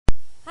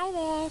Hi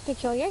there,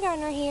 Peculiar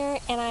Gardener here,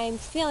 and I'm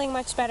feeling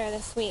much better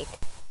this week.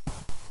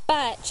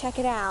 But check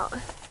it out.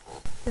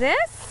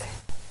 This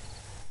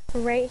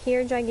right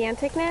here,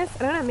 giganticness, I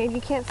don't know, maybe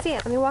you can't see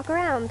it. Let me walk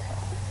around.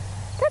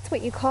 That's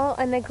what you call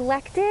a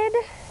neglected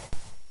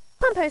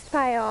compost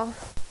pile.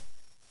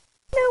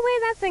 No way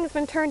that thing's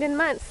been turned in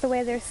months, the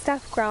way there's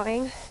stuff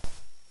growing.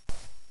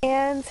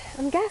 And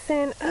I'm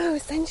guessing, oh,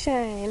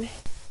 sunshine.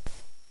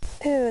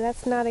 Ooh,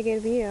 that's not a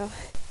good view.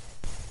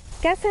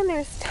 Guessing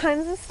there's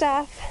tons of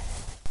stuff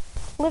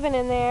living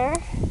in there,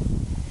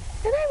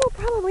 and I will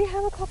probably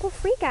have a couple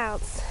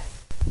freakouts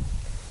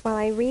while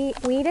I weed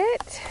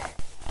it,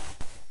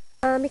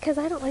 because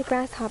I don't like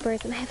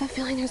grasshoppers, and I have a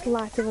feeling there's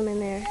lots of them in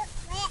there.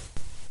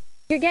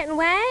 You're getting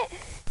wet?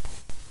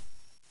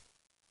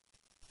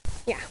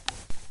 Yeah.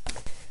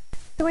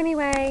 So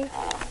anyway,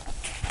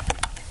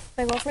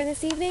 my goal for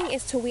this evening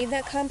is to weed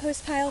that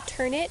compost pile,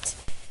 turn it,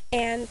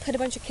 and put a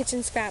bunch of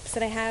kitchen scraps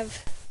that I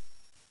have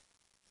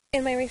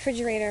in my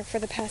refrigerator for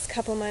the past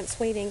couple months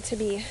waiting to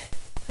be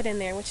put in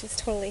there, which is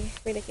totally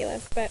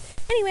ridiculous. But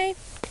anyway,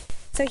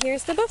 so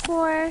here's the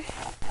before,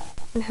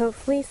 and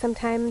hopefully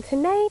sometime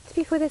tonight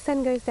before the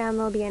sun goes down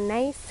there'll be a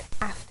nice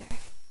after.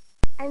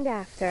 And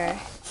after.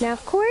 Now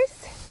of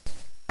course,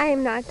 I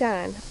am not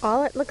done.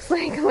 All it looks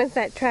like was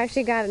that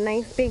Trashy got a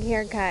nice big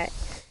haircut.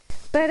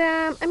 But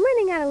I'm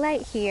running out of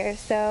light here,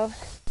 so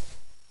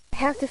I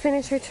have to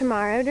finish her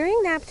tomorrow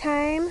during nap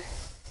time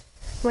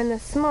when the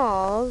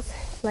smalls,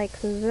 like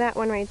that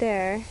one right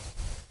there,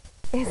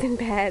 is in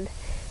bed.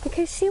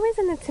 Because she was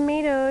in the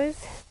tomatoes,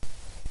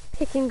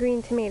 picking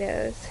green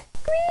tomatoes.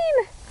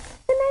 Green!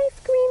 The nice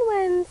green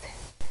ones!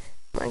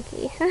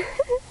 Monkey.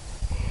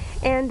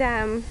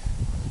 And,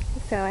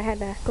 so I had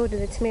to go to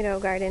the tomato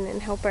garden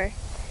and help her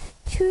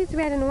choose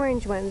red and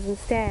orange ones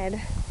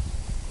instead.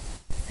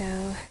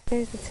 So,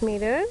 there's the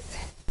tomatoes.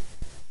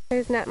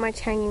 There's not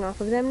much hanging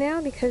off of them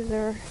now because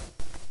they're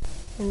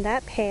in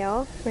that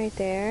pail right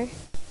there.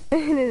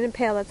 And in a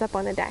pail that's up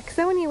on the deck.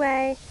 So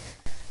anyway,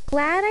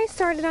 glad I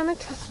started on the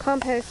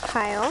compost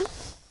pile.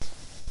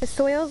 The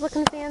soil's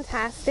looking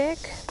fantastic.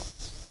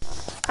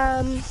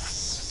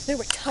 There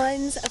were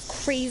tons of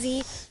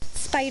crazy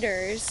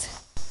spiders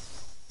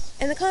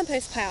in the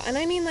compost pile. And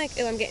I mean like,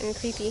 oh, I'm getting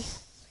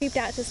creeped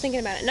out just thinking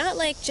about it. Not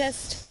like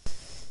just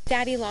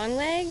daddy long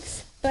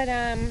legs, but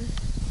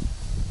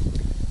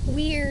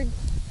weird,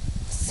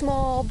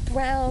 small,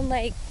 brown,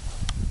 like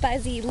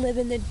fuzzy, live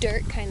in the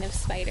dirt kind of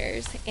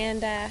spiders.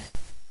 And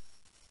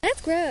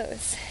that's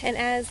gross. And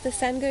as the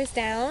sun goes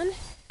down,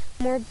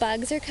 more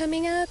bugs are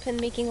coming up and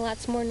making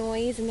lots more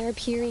noise, and they're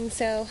appearing.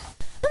 So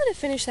I'm gonna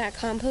finish that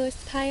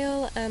compost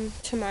pile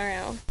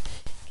tomorrow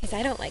because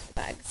I don't like the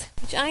bugs.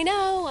 Which I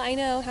know.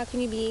 How can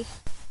you be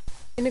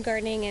into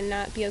gardening and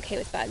not be okay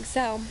with bugs?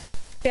 So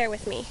bear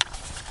with me.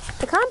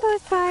 The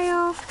compost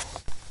pile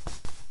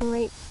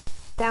right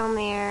down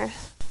there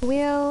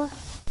will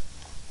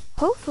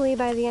hopefully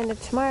by the end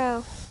of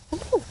tomorrow,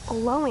 something's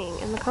glowing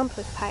in the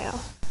compost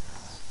pile.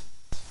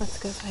 Let's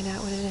go find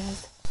out what it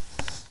is.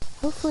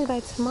 Hopefully by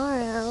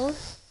tomorrow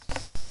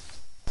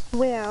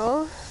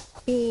will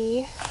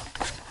be,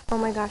 oh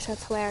my gosh,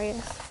 that's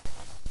hilarious.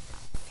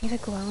 See the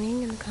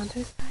glowing in the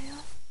compost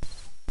pile?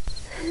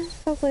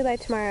 Hopefully by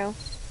tomorrow,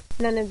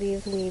 none of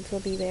these weeds will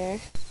be there.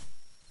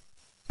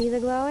 See the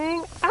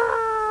glowing?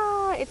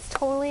 Ah, it's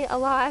totally a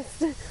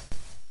lost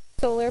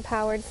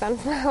solar-powered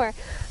sunflower.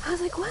 I was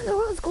like, what in the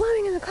world's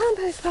glowing in the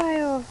compost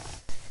pile?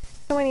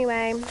 So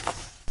anyway,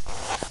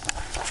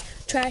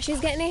 Trashy's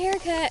getting a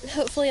haircut.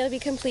 Hopefully it'll be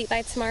complete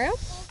by tomorrow.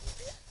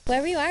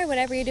 Wherever you are,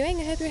 whatever you're doing,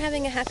 I hope you're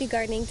having a happy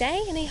gardening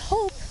day, and I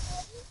hope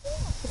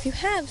if you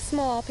have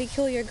small,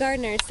 peculiar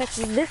gardeners such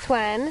as this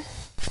one,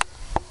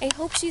 I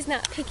hope she's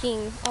not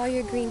picking all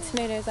your green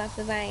tomatoes off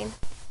the vine.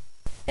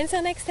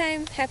 Until next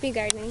time, happy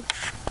gardening.